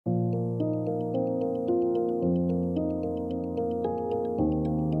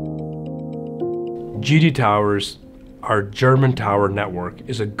GD Towers, our German tower network,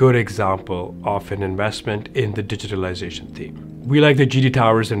 is a good example of an investment in the digitalization theme. We like the GD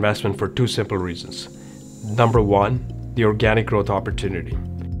Towers investment for two simple reasons. Number one, the organic growth opportunity.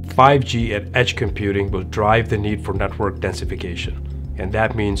 5G and edge computing will drive the need for network densification, and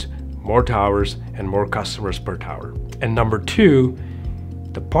that means more towers and more customers per tower. And number two,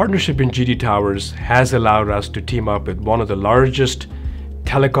 the partnership in GD Towers has allowed us to team up with one of the largest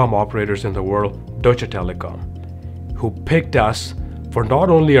telecom operators in the world, Deutsche Telekom, who picked us for not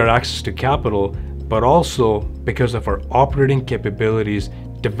only our access to capital, but also because of our operating capabilities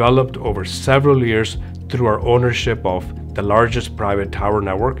developed over several years through our ownership of the largest private tower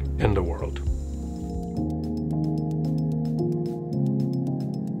network in the world.